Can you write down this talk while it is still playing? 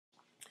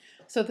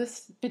So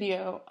this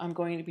video, I'm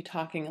going to be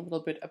talking a little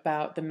bit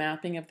about the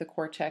mapping of the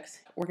cortex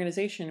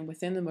organization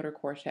within the motor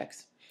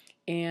cortex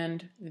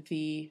and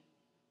the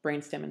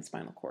brainstem and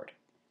spinal cord.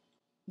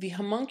 The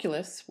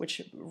homunculus,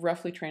 which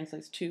roughly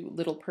translates to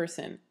little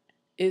person,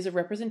 is a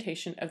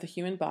representation of the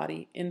human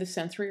body in the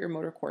sensory or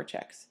motor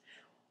cortex.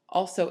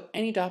 Also,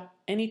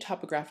 any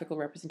topographical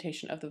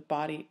representation of the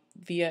body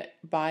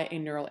by a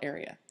neural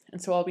area.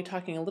 And so I'll be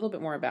talking a little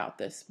bit more about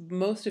this.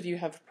 Most of you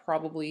have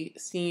probably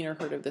seen or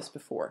heard of this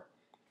before.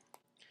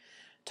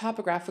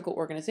 Topographical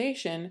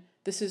organization,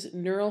 this is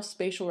neural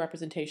spatial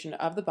representation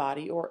of the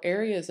body or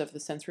areas of the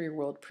sensory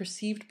world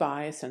perceived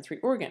by a sensory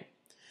organ.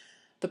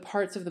 The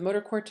parts of the motor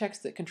cortex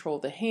that control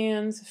the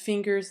hands,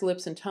 fingers,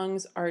 lips, and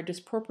tongues are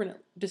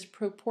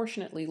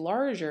disproportionately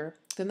larger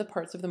than the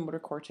parts of the motor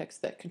cortex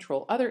that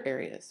control other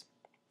areas.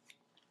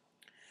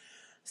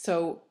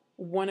 So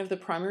one of the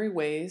primary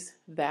ways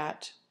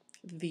that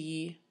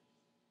the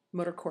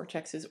motor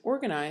cortex is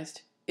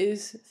organized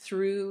is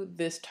through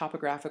this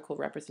topographical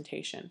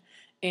representation.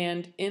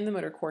 And in the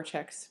motor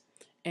cortex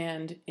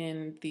and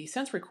in the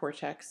sensory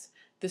cortex,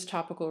 this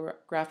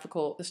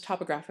topographical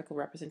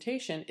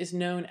representation is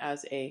known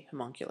as a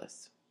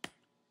homunculus.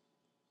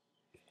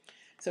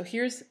 So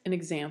here's an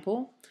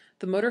example.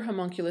 The motor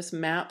homunculus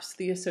maps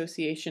the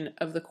association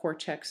of the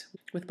cortex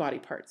with body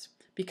parts.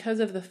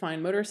 Because of the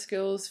fine motor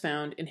skills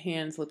found in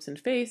hands, lips, and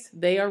face,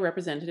 they are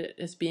represented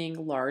as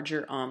being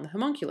larger on the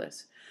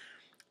homunculus.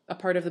 A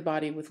part of the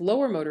body with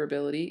lower motor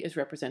ability is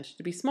represented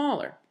to be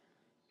smaller.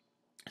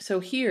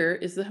 So here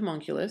is the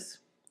homunculus,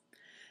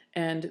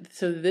 and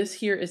so this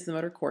here is the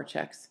motor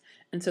cortex.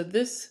 And so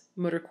this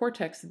motor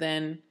cortex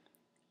then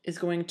is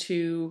going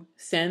to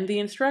send the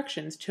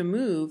instructions to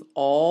move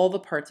all the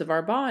parts of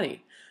our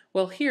body.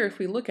 Well, here, if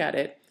we look at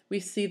it, we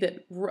see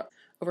that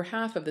over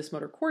half of this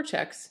motor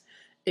cortex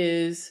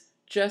is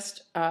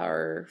just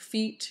our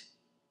feet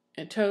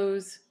and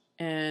toes,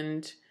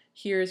 and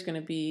here is going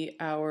to be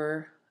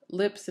our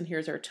lips, and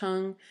here's our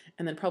tongue,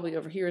 and then probably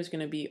over here is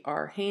going to be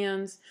our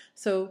hands.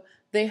 So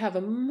they have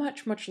a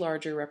much, much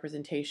larger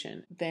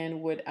representation than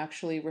would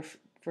actually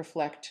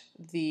reflect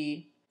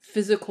the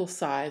physical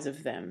size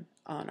of them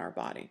on our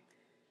body.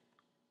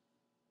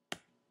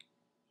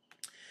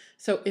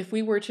 So if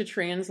we were to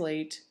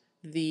translate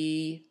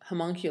the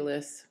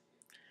homunculus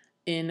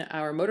in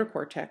our motor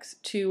cortex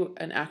to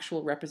an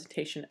actual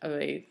representation of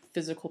a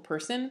physical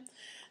person,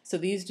 so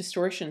these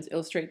distortions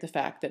illustrate the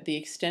fact that the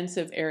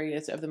extensive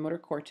areas of the motor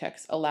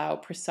cortex allow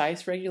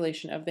precise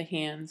regulation of the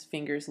hands,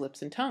 fingers,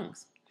 lips, and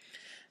tongues.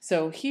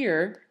 So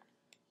here,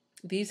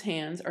 these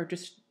hands are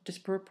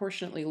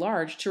disproportionately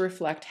large to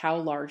reflect how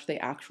large they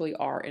actually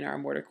are in our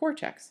motor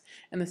cortex.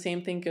 And the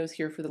same thing goes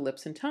here for the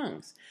lips and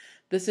tongues.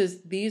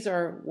 These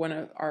are one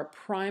of our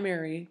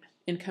primary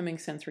incoming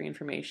sensory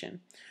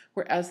information,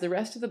 whereas the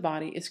rest of the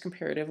body is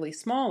comparatively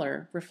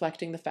smaller,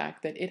 reflecting the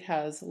fact that it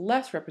has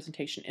less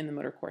representation in the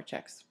motor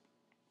cortex.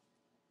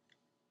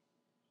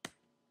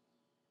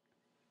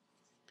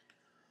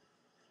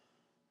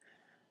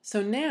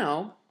 So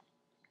now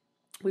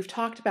we've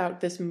talked about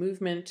this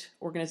movement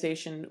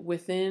organization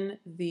within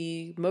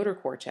the motor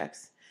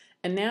cortex,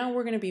 and now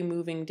we're going to be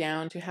moving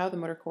down to how the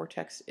motor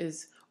cortex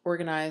is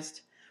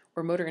organized,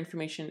 or motor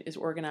information is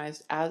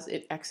organized as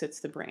it exits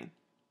the brain.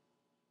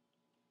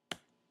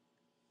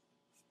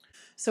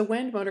 So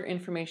when motor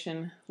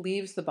information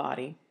leaves the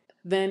body,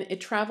 then it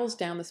travels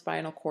down the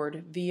spinal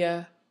cord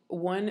via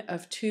one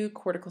of two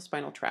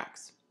corticospinal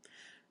tracts.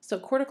 So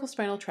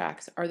corticospinal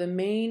tracts are the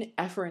main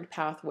efferent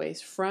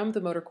pathways from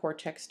the motor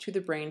cortex to the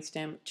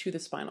brainstem to the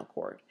spinal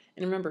cord.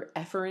 And remember,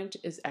 efferent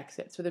is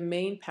exit. So the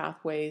main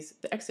pathways,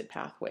 the exit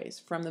pathways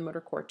from the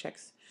motor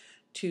cortex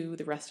to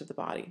the rest of the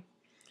body.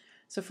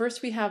 So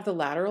first we have the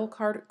lateral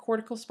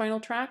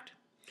corticospinal tract.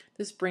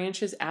 This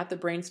branches at the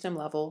brainstem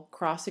level,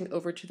 crossing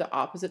over to the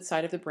opposite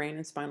side of the brain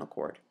and spinal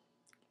cord.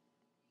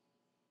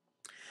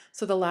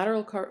 So the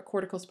lateral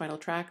corticospinal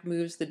tract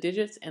moves the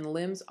digits and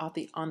limbs on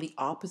the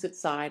opposite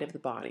side of the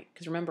body,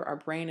 because remember, our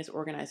brain is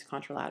organized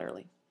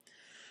contralaterally.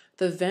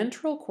 The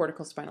ventral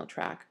corticospinal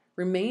tract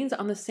remains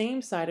on the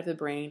same side of the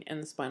brain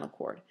and the spinal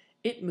cord.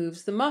 It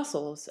moves the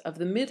muscles of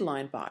the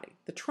midline body,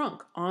 the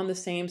trunk, on the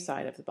same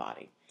side of the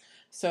body.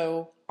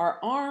 So our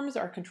arms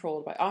are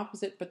controlled by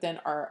opposite, but then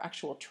our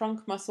actual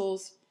trunk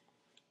muscles,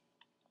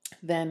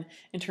 then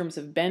in terms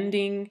of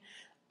bending,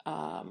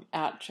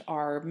 at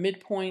our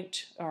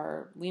midpoint,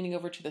 are leaning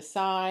over to the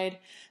side,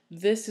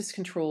 this is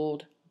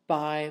controlled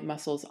by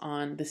muscles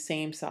on the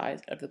same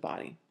side of the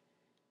body.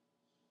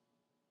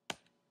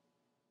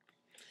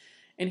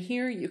 And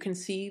here you can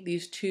see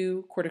these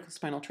two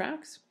corticospinal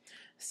tracts.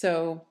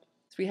 So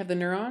we have the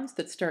neurons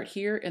that start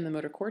here in the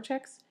motor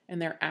cortex,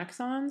 and their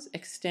axons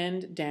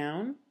extend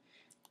down.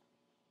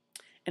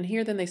 And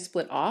here then they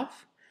split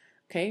off.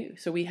 Okay,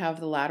 so we have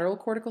the lateral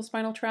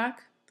corticospinal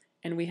tract,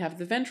 and we have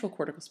the ventral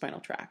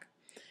corticospinal tract.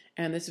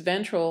 And this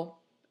ventral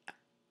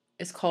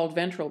is called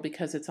ventral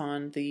because it's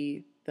on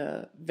the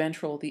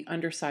ventral, the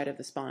underside of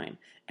the spine.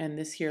 And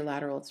this here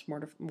lateral, it's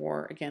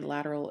more again,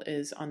 lateral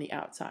is on the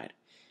outside.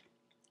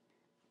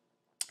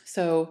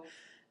 So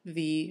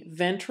The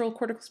ventral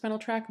corticospinal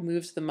tract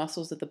moves the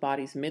muscles at the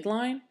body's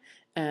midline,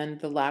 and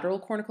the lateral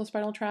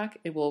corticospinal tract,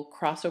 it will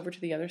cross over to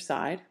the other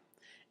side,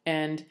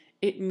 and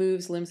it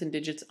moves limbs and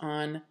digits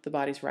on the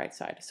body's right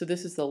side. So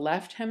this is the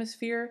left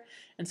hemisphere,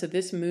 and so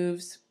this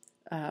moves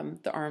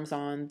the arms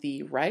on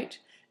the right,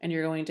 and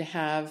you're going to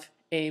have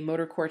a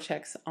motor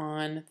cortex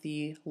on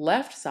the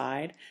left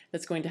side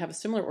that's going to have a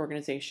similar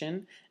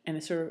organization and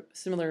a sort of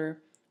similar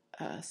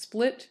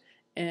split,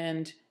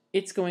 and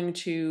it's going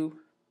to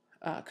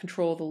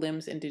control the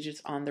limbs and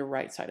digits on the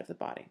right side of the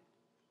body.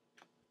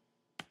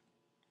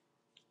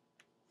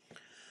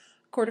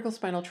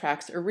 Corticospinal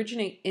tracts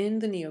originate in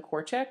the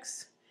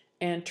neocortex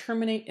and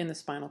terminate in the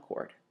spinal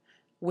cord.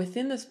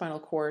 Within the spinal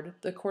cord,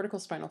 the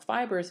corticospinal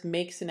fibers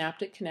make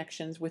synaptic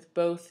connections with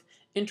both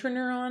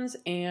interneurons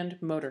and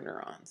motor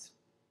neurons.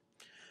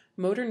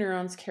 Motor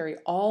neurons carry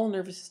all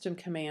nervous system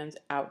commands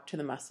out to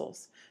the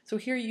muscles. So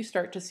here you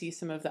start to see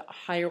some of the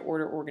higher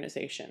order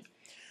organization.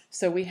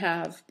 So we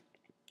have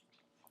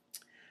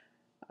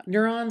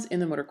neurons in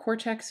the motor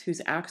cortex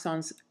whose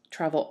axons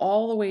travel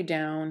all the way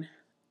down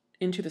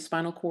into the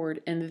spinal cord,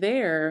 and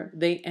there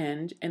they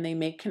end and they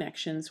make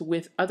connections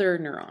with other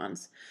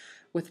neurons.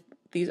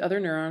 These other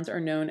neurons are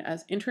known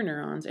as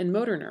interneurons and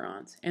motor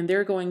neurons, and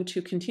they're going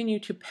to continue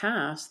to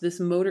pass this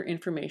motor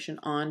information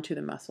on to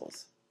the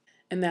muscles.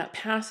 And that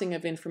passing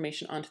of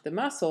information onto the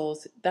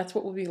muscles, that's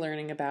what we'll be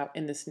learning about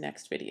in this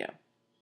next video.